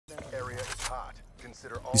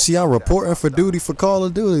You see, I'm reporting for duty for Call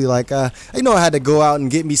of Duty. Like, I had to go out and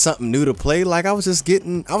get me something new to play. Like, I was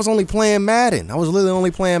only playing Madden. I was literally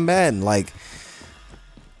only playing Madden. Like,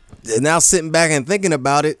 now sitting back and thinking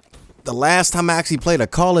about it, the last time I actually played a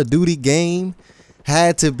Call of Duty game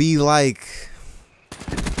had to be like,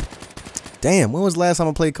 damn, when was the last time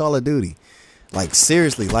I played Call of Duty? Like,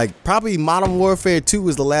 seriously, like, probably Modern Warfare 2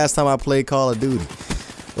 was the last time I played Call of Duty.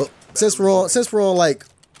 Well,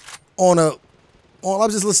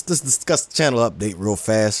 let's just discuss the channel update real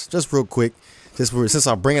fast, just real quick, since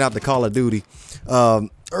I'm bringing out the Call of Duty.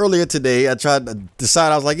 Earlier today, I tried to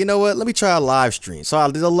decide, I was like, you know what, let me try a live stream. So I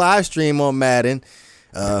did a live stream on Madden,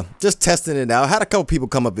 just testing it out. Had a couple people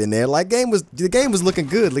come up in there. Like, the game was looking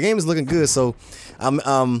good. The game is looking good. So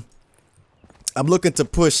I'm looking to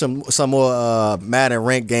push some more Madden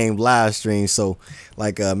ranked game live streams. So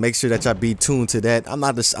like, make sure that y'all be tuned to that. I'm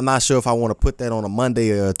not sure if I want to put that on a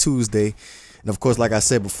Monday or a Tuesday. And of course, like I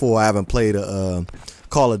said before, I haven't played a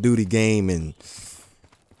Call of Duty game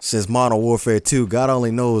since Modern Warfare 2. God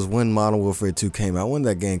only knows when Modern Warfare 2 came out. When did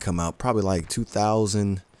that game come out? Probably like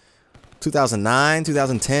 2009,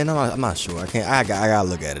 2010. I'm not sure. I gotta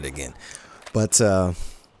look at it again. But I'm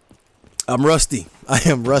rusty. I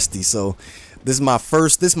am rusty. So this is my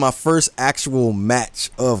first actual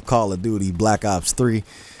match of Call of Duty Black Ops 3.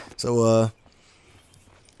 So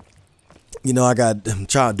you know, I'm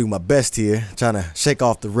trying to do my best here, trying to shake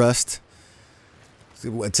off the rust.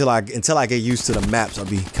 Until I get used to the maps, I'll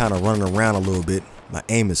be kind of running around a little bit. My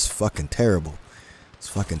aim is fucking terrible. It's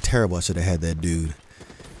fucking terrible. I should have had that dude.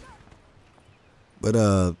 But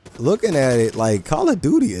looking at it, like, Call of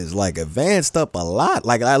Duty is like advanced up a lot.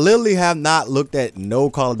 Like, I literally have not looked at no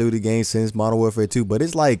Call of Duty game since Modern Warfare 2, but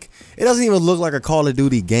it's like, it doesn't even look like a Call of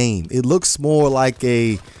Duty game. It looks more like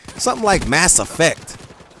something like Mass Effect.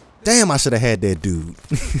 Damn, I should have had that dude.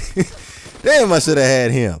 Damn, I should have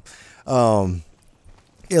had him.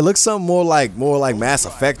 It looks something more like Mass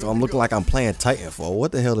Effect. I'm looking like I'm playing Titanfall.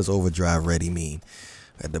 What the hell does overdrive ready mean?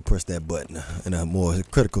 I had to push that button in a more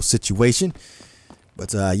critical situation.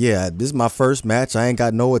 But yeah, this is my first match. I ain't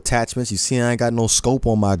got no attachments. You see, I ain't got no scope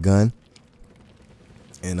on my gun.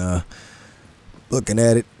 And looking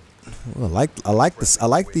at it, well, I like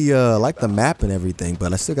the map and everything,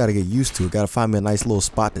 but I still got to get used to it. Got to find me a nice little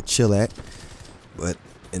spot to chill at. But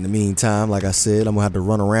in the meantime, like I said, I'm gonna have to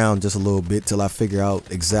run around just a little bit till I figure out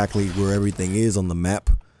exactly where everything is on the map.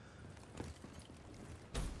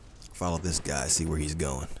 Follow this guy, see where he's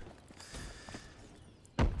going.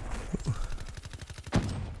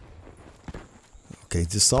 Okay,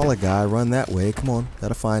 just saw a guy run that way. Come on,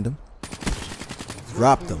 gotta find him.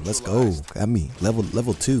 Dropped him. Let's go. Got me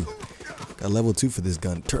level 2. Got level 2 for this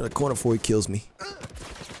gun. Turn the corner before he kills me.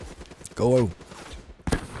 Go.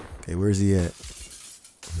 Okay, where's he at?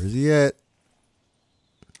 Where's he at?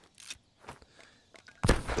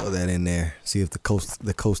 Throw that in there. See if the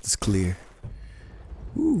coast is clear.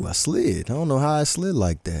 Ooh, I slid. I don't know how I slid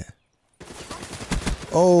like that.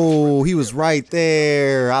 Oh, he was right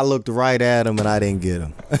there. I looked right at him and I didn't get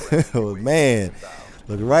him. Oh man,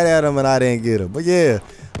 looked right at him and I didn't get him. But yeah,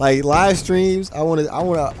 like live streams,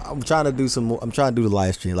 I'm trying to do some more. I'm trying to do the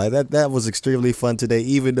live stream like that. That was extremely fun today,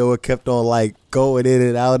 even though it kept on like going in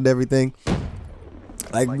and out and everything.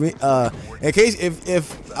 Like me, in case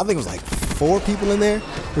if I think it was like 4 people in there.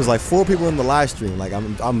 It was like 4 people in the live stream. Like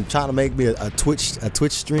I'm trying to make me a Twitch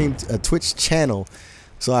stream, a Twitch channel,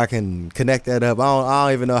 so I can connect that up. I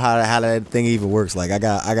don't even know how that thing even works. Like I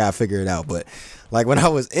gotta figure it out. But like when I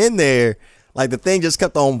was in there, like the thing just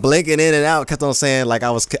kept on blinking in and out. Kept on saying like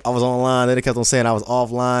I was online. Then it kept on saying I was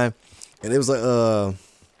offline. And it was like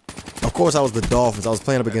of course I was the Dolphins. I was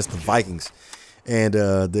playing up against the Vikings. And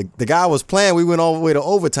the guy was playing. We went all the way to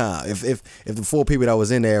overtime. If the 4 people that was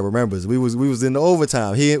in there remembers, we was in the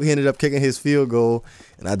overtime. He ended up kicking his field goal,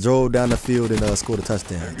 and I drove down the field and scored a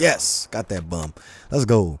touchdown. Yes, got that bum. Let's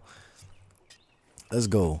go. Let's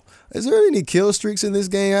go. Is there any kill streaks in this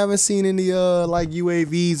game? I haven't seen any like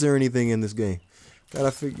UAVs or anything in this game.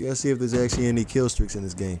 Gotta see if there's actually any kill streaks in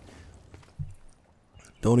this game.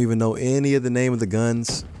 Don't even know any of the name of the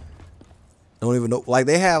guns. Don't even know, like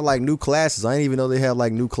they have like new classes. I didn't even know they have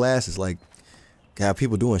like new classes. Like have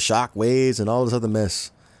people doing shock waves and all this other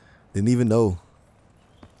mess. Didn't even know.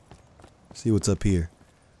 See what's up here.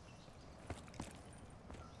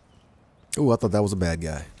 Oh, I thought that was a bad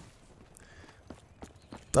guy.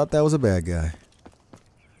 Thought that was a bad guy.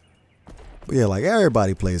 But yeah, like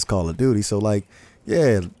everybody plays Call of Duty, so like,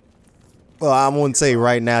 yeah. Well, I wouldn't say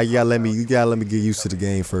right now. You gotta let me get used to the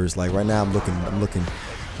game first. Like right now, I'm looking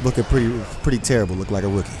pretty terrible. Look like a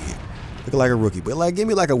rookie here. Looking like a rookie. But like, give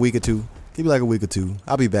me like a week or two. Give me like a week or two.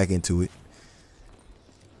 I'll be back into it.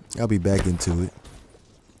 I'll be back into it.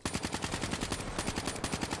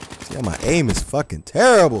 Yeah, my aim is fucking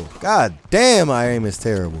terrible. God damn, my aim is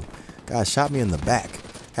terrible. God shot me in the back.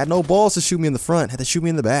 Had no balls to shoot me in the front. Had to shoot me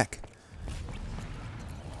in the back.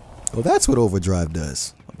 Well, that's what overdrive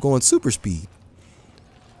does. I'm going super speed.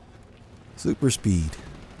 Super speed.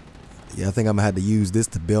 Yeah, I think I'm gonna have to use this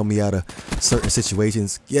to bail me out of certain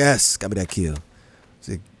situations. Yes, got me that kill.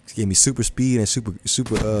 It gave me super speed and super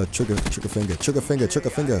trigger finger.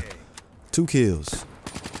 2 kills.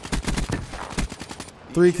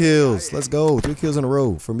 3 kills. Let's go. 3 kills in a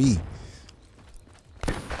row for me.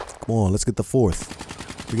 Come on, let's get the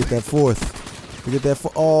 4th. We get that 4th. We get that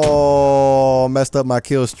 4th. Oh, messed up my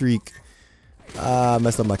kill streak.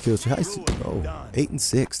 Messed up my kill streak. Oh, 8 and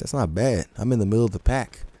 6. That's not bad. I'm in the middle of the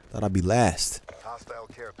pack. Thought I'd be last. Hostile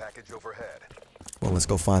care package overhead. Well, let's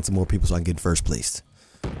go find some more people so I can get in first place.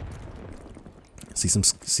 See some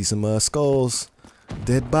skulls,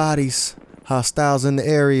 dead bodies, hostiles in the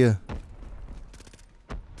area.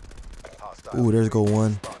 Ooh, there's go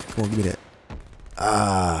one. Come on, give me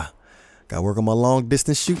that. Gotta work on my long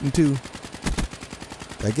distance shooting too.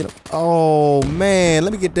 Gotta get him. Oh man,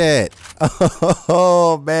 let me get that.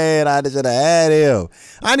 Oh man, I should have had him.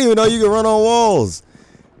 I didn't even know you could run on walls.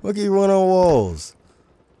 What can you run on walls?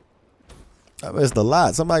 I missed a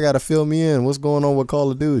lot. Somebody gotta fill me in. What's going on with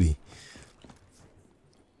Call of Duty?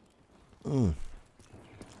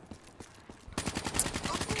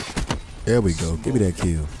 There we go. Give me that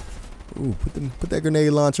kill. Ooh, put that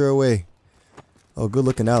grenade launcher away. Oh, good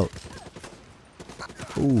looking out.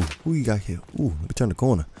 Ooh, who you got here? Ooh, let me turn the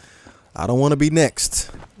corner. I don't want to be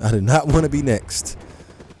next. I do not want to be next.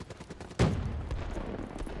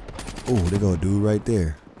 Ooh, there go a dude right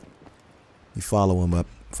there. You follow him up,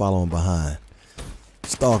 follow him behind.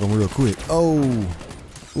 Stalk him real quick. Oh,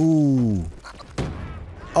 ooh.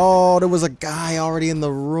 Oh, there was a guy already in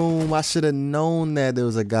the room. I should have known that there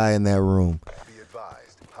was a guy in that room. Be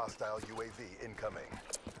advised, hostile UAV incoming.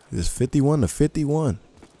 It's 51 to 51.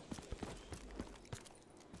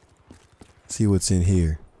 See what's in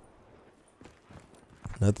here.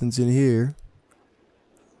 Nothing's in here.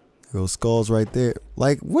 Those skulls right there.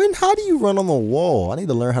 Like, how do you run on the wall? I need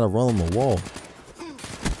to learn how to run on the wall.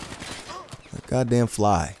 Goddamn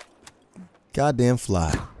fly. Goddamn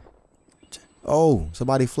fly. Oh,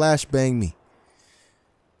 somebody flashbanged me.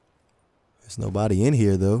 There's nobody in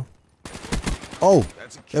here, though. Oh,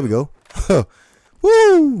 there we go.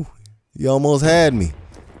 Woo! You almost had me.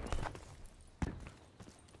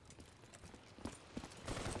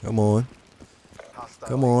 Come on.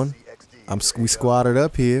 Come on. We squatted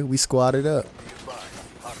up here. We squatted up.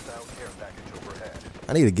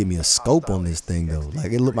 I need to get me a scope on this thing, though.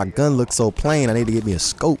 Like, my gun looks so plain. I need to get me a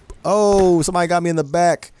scope. Oh, somebody got me in the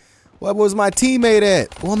back. What was my teammate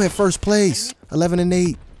at? Oh, I'm in first place. 11 and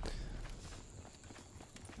 8.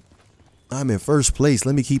 I'm in first place.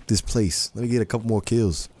 Let me keep this place. Let me get a couple more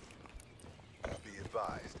kills.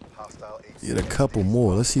 Get a couple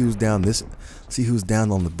more. Let's see who's down this. See who's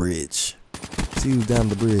down on the bridge. See who's down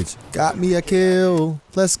the bridge. Got me a kill.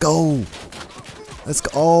 Let's go. Let's go.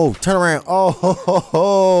 Oh, turn around.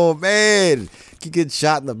 Oh, man. Keep getting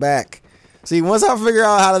shot in the back. See, once I figure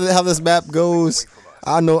out how this map goes,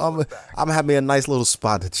 I know I'm gonna have me a nice little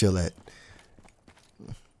spot to chill at.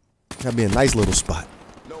 Got me a nice little spot.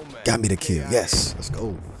 Got me the kill. Yes, let's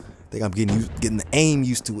go. Think I'm getting the aim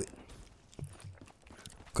used to it.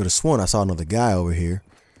 Could have sworn I saw another guy over here.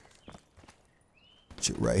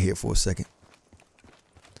 Chill right here for a second.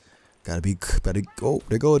 Gotta go.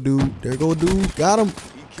 There go a dude. There go a dude. Got him.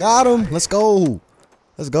 Got him. Let's go.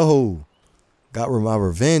 Let's go. Got my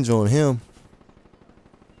revenge on him.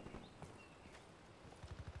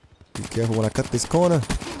 Be careful when I cut this corner.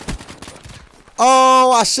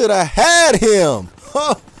 Oh, I should have had him.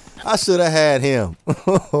 I should have had him.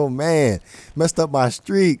 Oh, man. Messed up my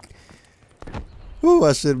streak. Ooh,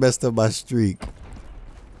 I should have messed up my streak.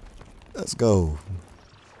 Let's go.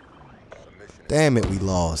 Damn it, we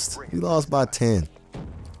lost. We lost by 10.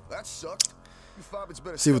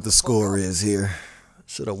 See what the score is here.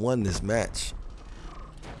 Should have won this match.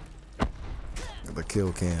 The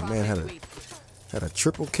kill cam. Man, had a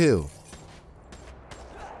triple kill.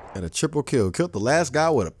 Had a triple kill. Killed the last guy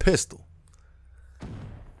with a pistol.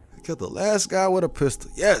 Killed the last guy with a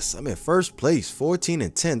pistol. Yes, I'm in first place. 14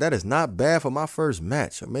 and 10. That is not bad for my first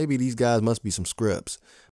match. Or maybe these guys must be some scrubs.